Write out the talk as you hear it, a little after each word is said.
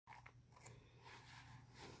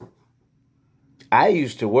I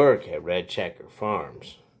used to work at Red Checker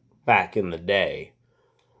Farms back in the day.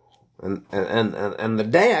 And the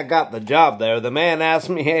day I got the job there, the man asked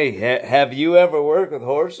me, hey, have you ever worked with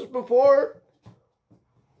horses before?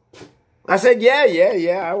 I said, yeah.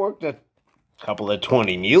 I worked a couple of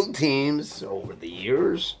 20 mule teams over the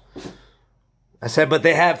years. I said, but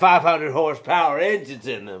they had 500 horsepower engines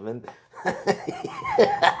in them. And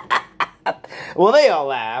well, they all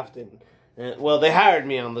laughed. And well, they hired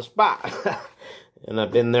me on the spot. And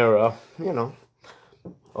I've been there,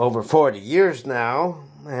 over 40 years now.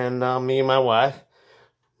 And me and my wife,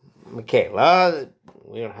 Michaela,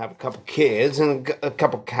 we have a couple kids and a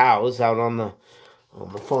couple cows out on the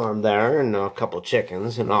farm there, and a couple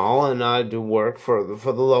chickens and all. And I do work for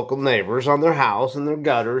the local neighbors on their house and their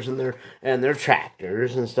gutters and their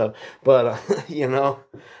tractors and stuff. But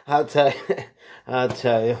I'll tell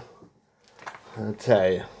you,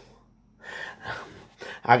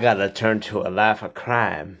 I gotta turn to a life of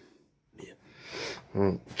crime.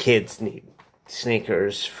 Kids need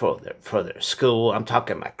sneakers for their school. I'm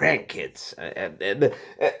talking my grandkids.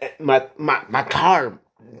 My car,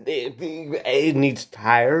 it needs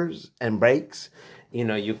tires and brakes.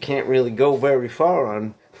 You can't really go very far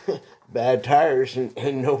on bad tires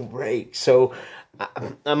and no brakes. So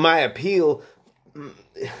my appeal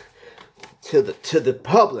to the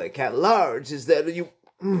public at large is that you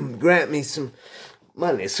grant me some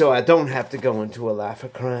money so I don't have to go into a life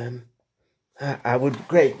of crime. I would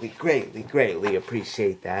greatly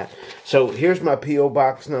appreciate that. So here's my P.O.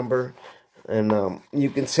 Box number, and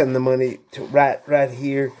you can send the money to right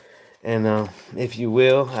here. And if you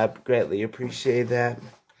will, I'd greatly appreciate that.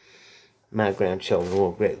 My grandchildren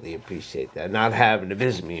will greatly appreciate that. Not having to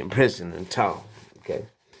visit me in prison and all. Okay?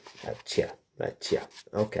 Right, yeah.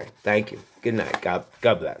 Okay, thank you. Good night. God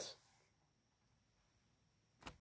bless.